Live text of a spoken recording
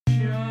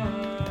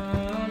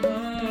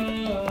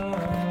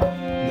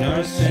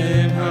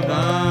Narasimha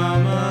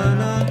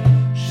Vamana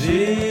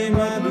Shri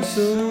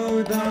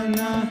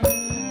Madhusudana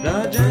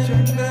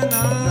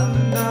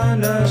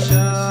Rajanganandana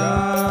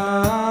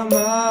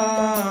Shama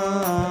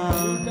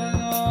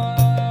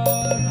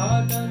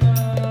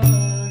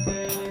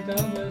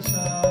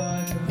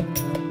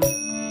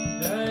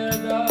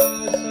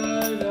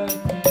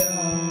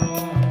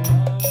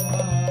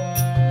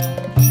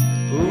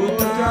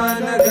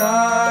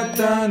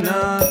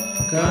Gatana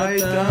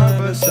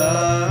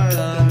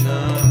Kaitavasatana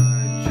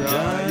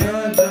Jaya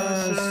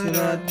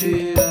Dasrati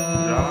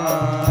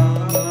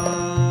Rama.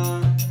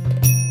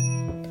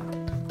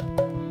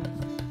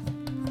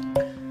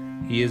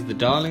 He is the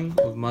darling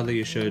of Mother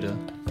Yashoda,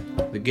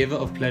 the giver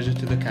of pleasure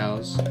to the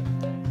cows,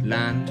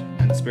 land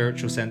and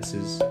spiritual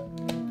senses,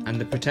 and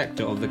the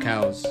protector of the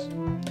cows.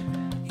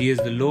 He is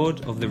the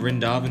Lord of the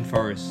Vrindavan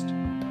forest,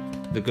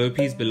 the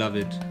Gopis'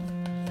 beloved,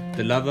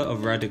 the lover of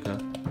Radhika,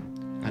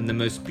 and the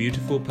most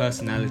beautiful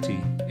personality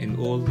in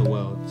all the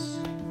worlds.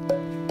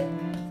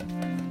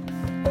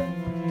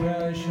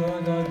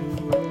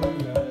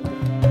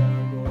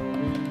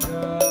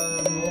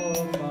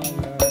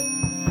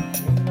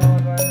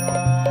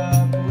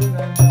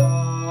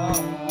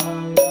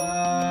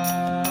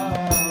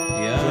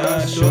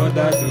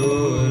 Yashoda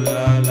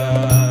Dulala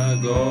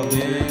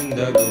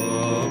Govinda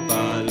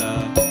Gopala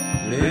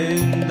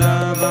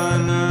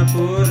Vrindavana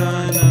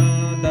Purana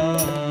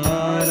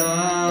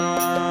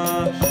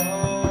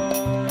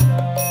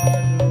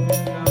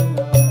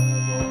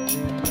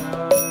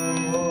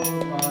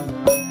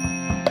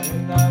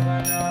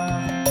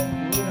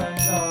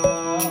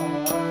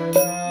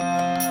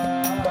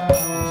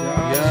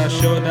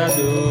Yashoda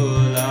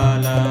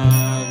Dulala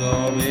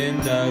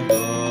Govinda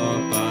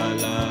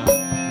Gopala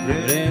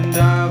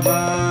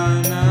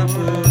Vrindavana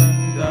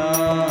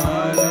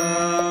Purandara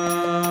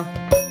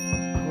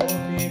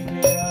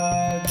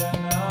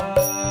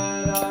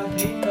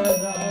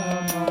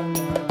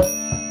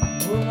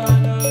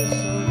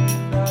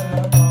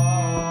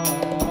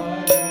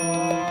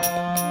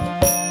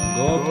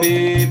Gopi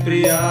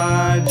Priya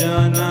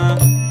Jana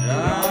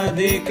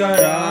Radhika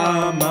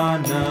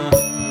Ramana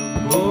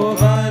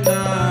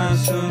Bhuvana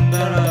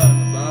Sundara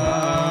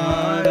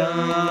Bala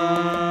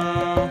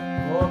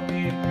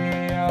Gopi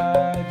Priya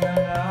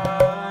Jana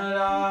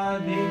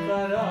Radhika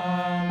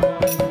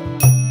Ramana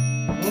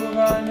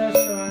Bhuvana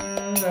Sundara Bala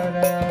Gopi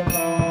Priya Jana Radhika Ramana Bhuvana Sundara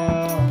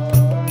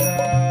Bala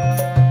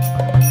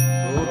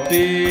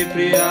Gopi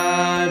Priya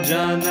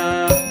Jana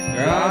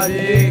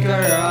Radhika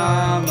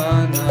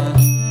Ramana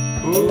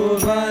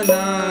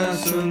Bhuvana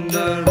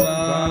Sundara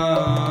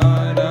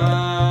Bala.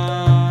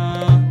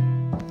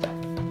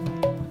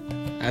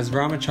 As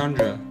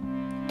Ramachandra,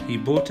 he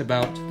brought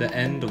about the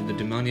end of the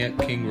demoniac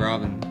king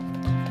Ravan.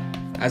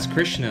 As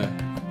Krishna,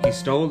 he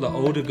stole the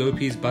older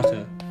gopis'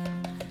 butter.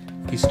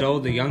 He stole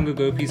the younger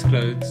gopis'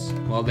 clothes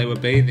while they were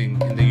bathing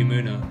in the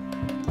Yamuna.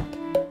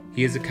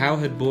 He is a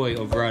cowherd boy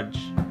of Raj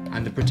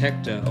and the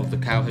protector of the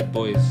cowherd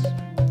boys.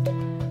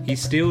 He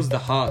steals the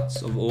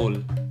hearts of all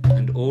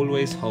and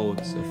always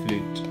holds a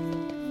flute.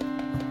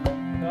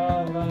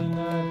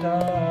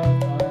 Ravanatara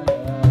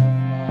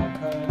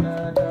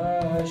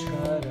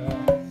Makhanataskara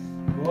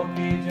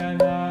Gopi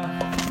Jana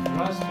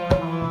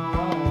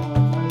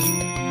Vasrahari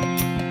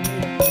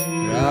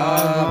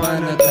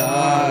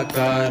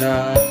Ravanatara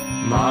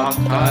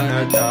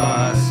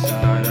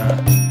Makhanataskara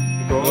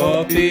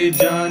Gopi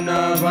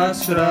Jana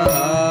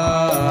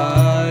Vasrahari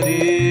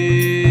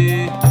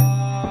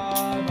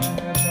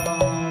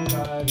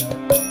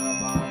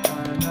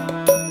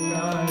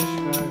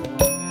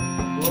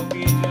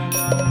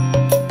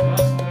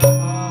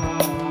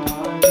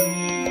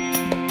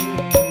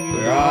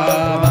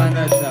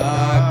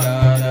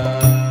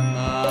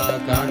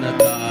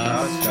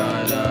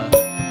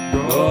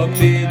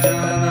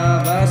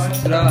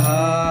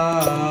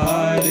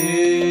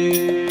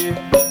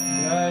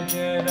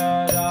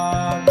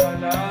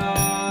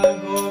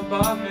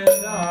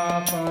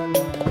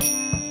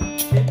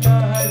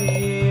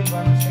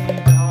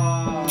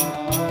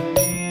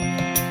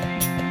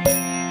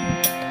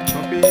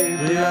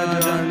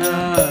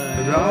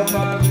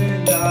Rama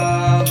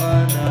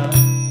Vrindavana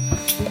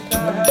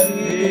Sita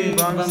Hari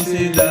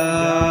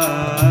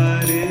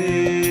Vamsidhari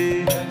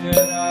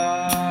Rajara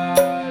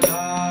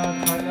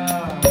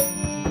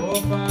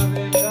Gopa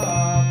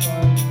Vrindavana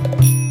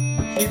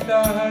Sita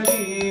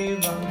Hari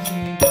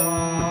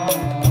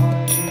Vamsidhari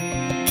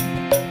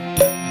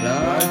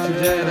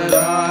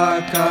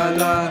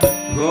Rajara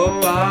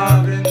Gopa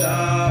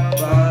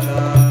Vrindavana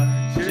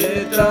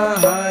Sita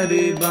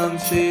Hari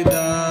Vamsidhari.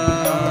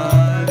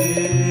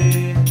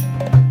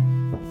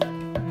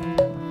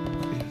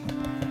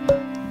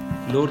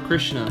 Lord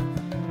Krishna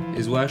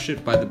is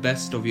worshipped by the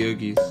best of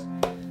yogis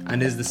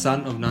and is the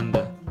son of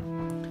Nanda.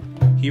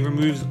 He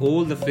removes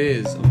all the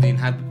fears of the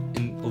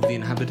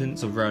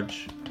inhabitants of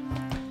Raj.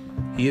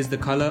 He is the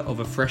colour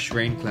of a fresh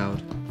rain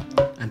cloud,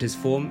 and his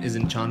form is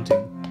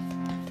enchanting.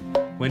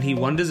 When he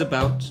wanders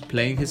about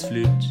playing his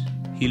flute,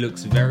 he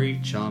looks very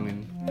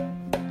charming.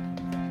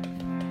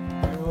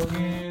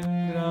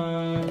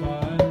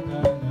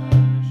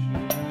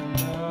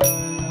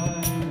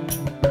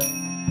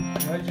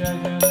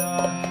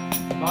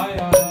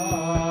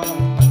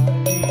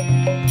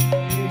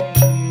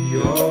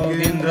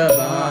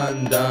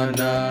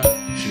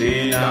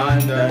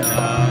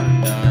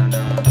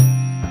 Nandanandana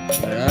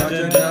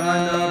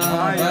Rajadana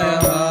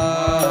Bhayahari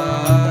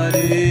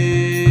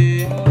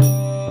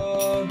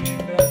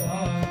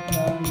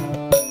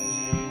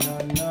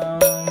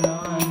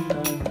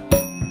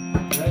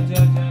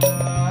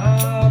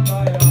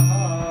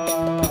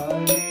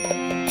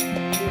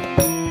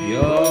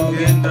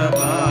Yogendra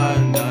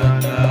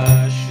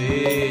Bandana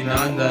Shri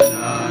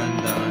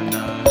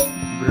Nandanandana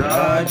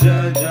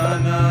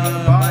Rajadana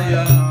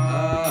Bhayahari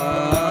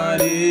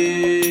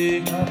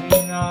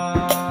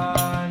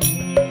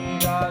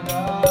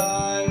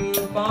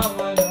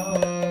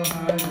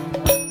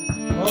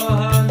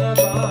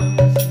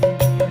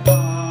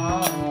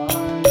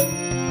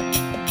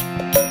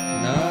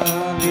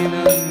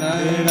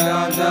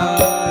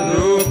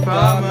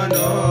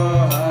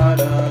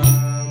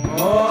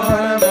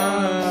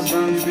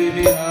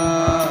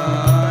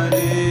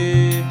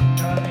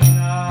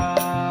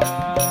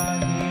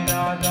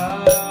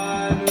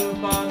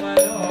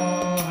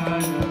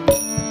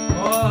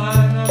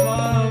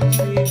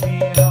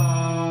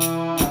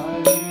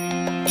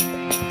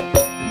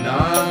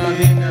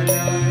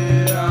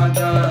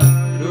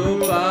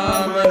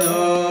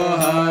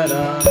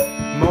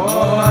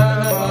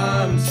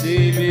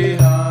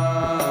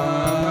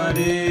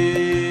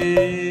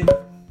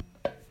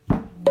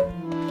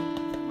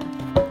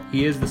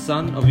He is the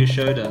son of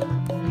Yashoda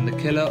and the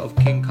killer of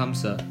King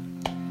Kamsa,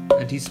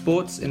 and he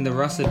sports in the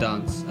Rasa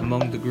dance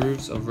among the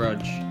groves of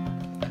Raj.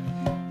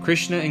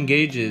 Krishna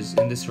engages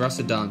in this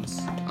Rasa dance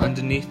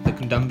underneath the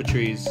Kandamba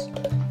trees,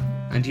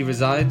 and he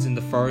resides in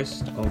the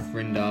forest of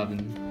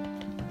Vrindavan.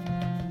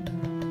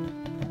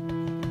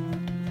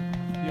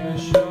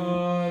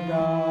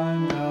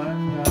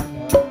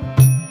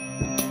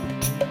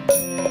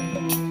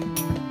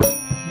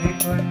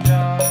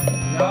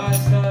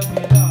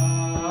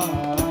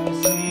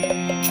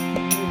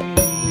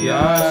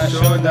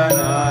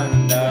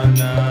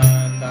 Yashodanandana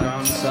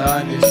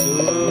Kamsani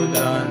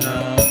Sudana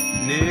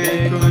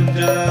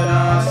Nikunja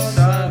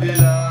Rasa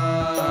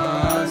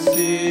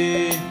Vilasi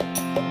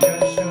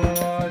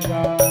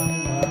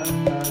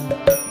Yashodanandana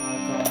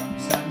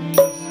Kamsani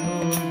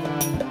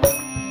Sudana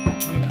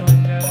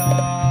Nikunja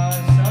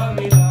Rasa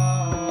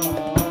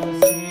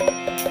Vilasi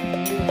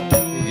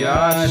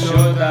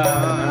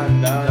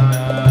Yashodanandana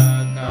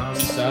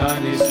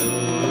Kamsani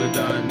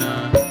Sudana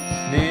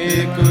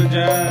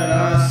Nikunja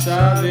Rasa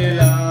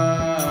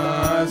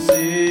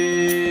Vilasi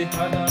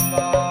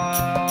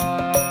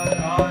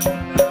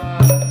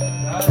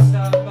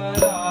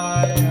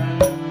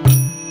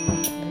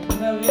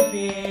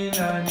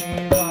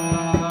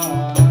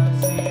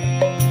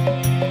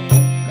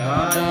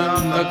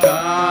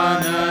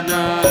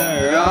Kadambakanana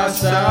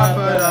Rasa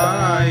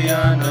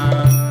Parayana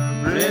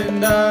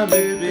Vrinda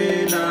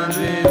Vipina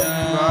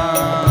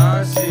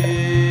Vinavasi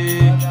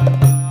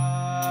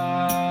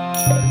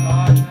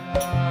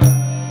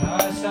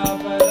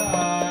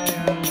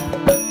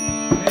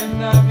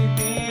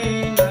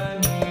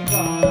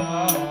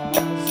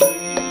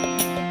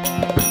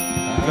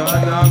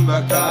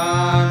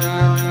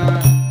Kadambakanana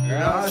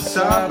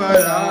Rasa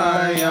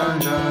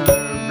Parayana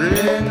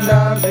Vrinda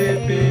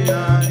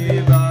Vipina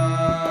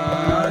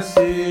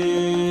Nivasi.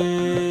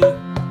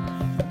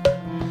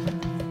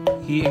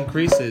 He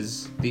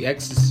increases the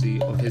ecstasy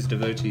of his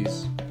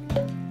devotees.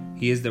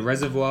 He is the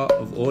reservoir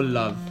of all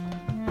love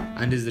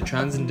and is the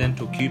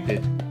transcendental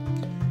Cupid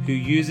who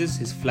uses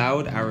his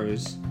flowered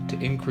arrows to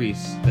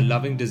increase the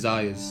loving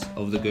desires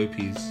of the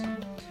gopis.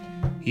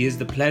 He is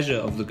the pleasure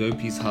of the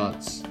gopis'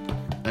 hearts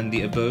and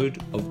the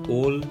abode of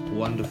all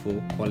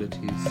wonderful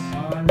qualities.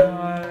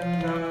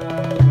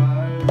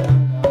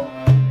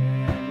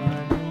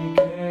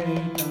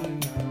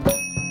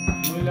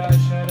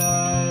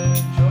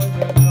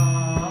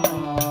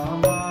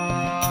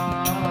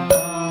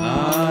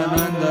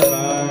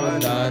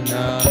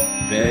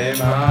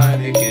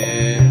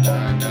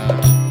 Premaniketana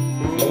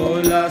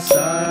Kula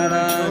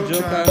Sara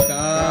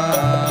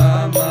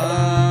Jokakama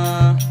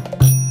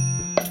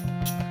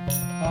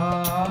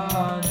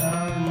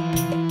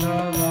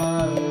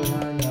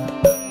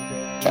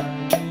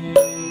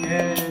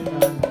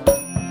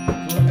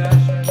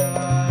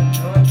Ananda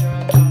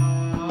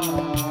Vardana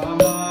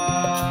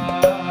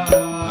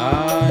Premaniketana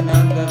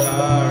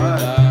Kula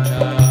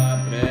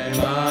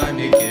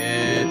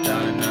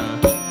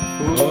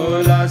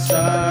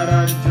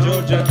Sara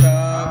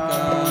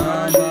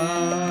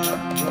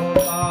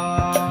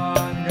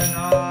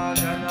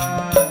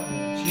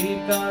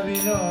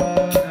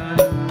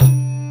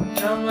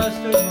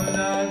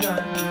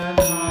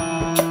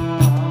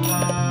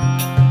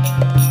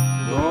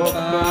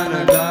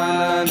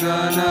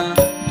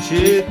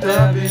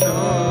Chita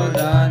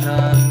Vinodana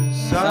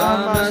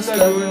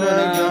Samasta Guna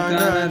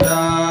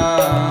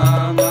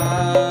Ganadama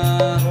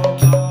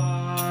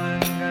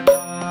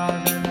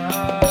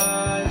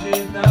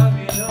Chita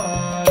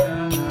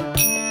Vinodana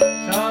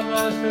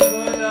Samasta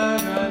Guna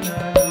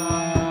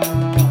Ganadama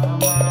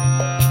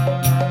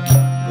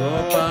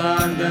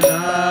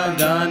Gopandana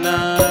Gana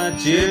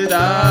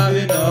Chita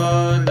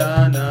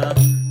Vinodana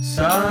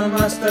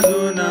Samasta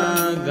Guna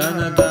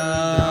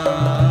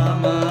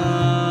Ganadama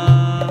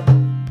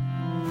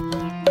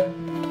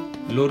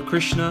Lord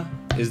Krishna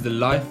is the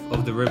life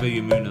of the river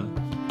Yamuna.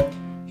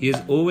 He is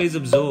always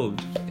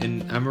absorbed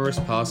in amorous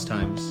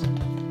pastimes,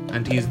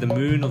 and he is the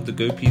moon of the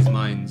gopis'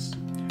 minds,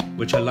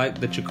 which are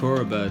like the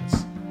chakora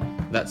birds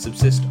that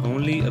subsist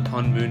only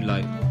upon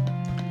moonlight.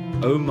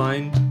 O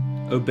mind,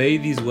 obey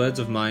these words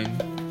of mine,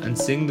 and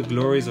sing the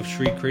glories of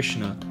Sri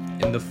Krishna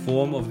in the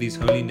form of these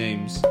holy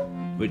names,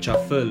 which are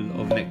full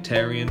of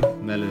nectarian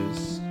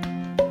mellows.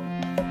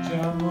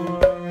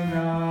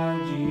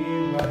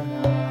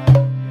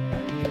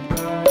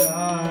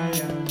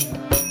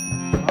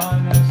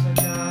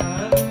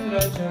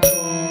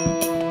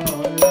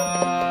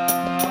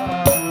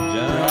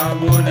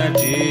 Jamuna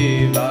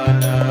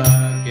Jivana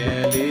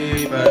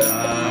Keli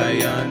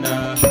Parayana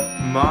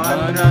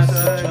Manas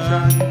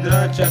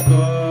Chandra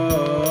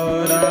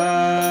Chakora.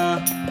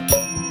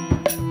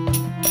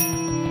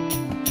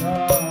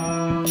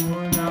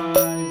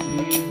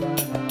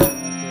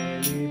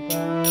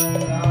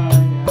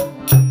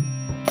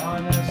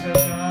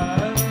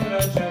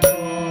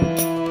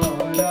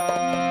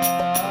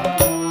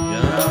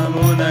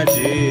 Jamuna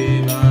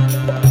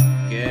Jivana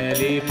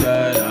Keli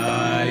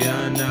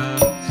Parayana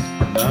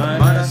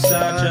Manas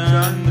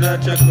Chandra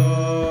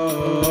Chakora.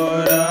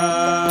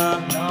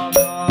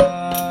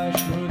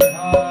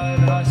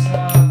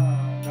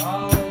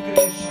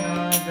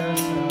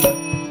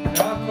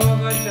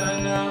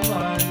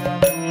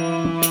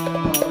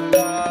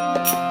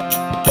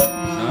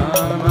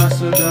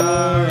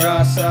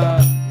 Rasa,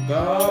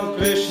 Go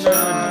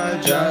Krishna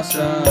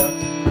Jasa,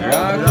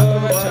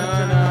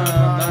 Raghavachana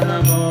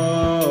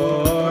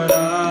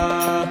Manamora.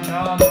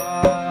 Nama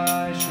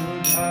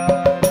Shuddha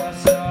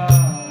Rasa,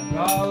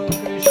 Go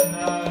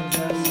Krishna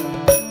Jasa,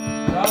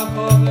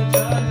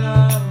 Raghavachana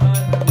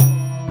Manamora.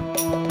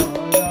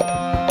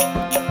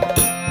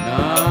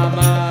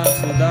 Nama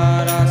Shuddha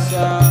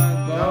Rasa,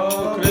 Go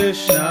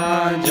Krishna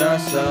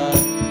Jasa,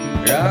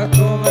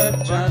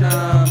 Raghavachana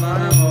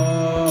Manamora.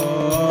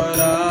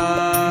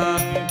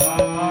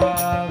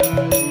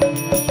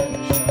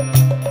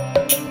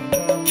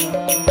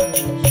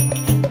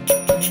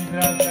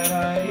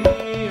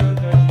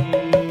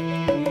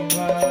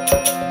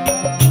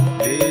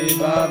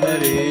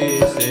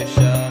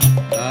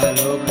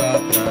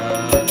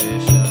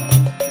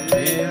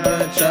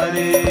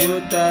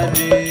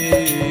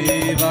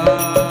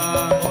 Jiva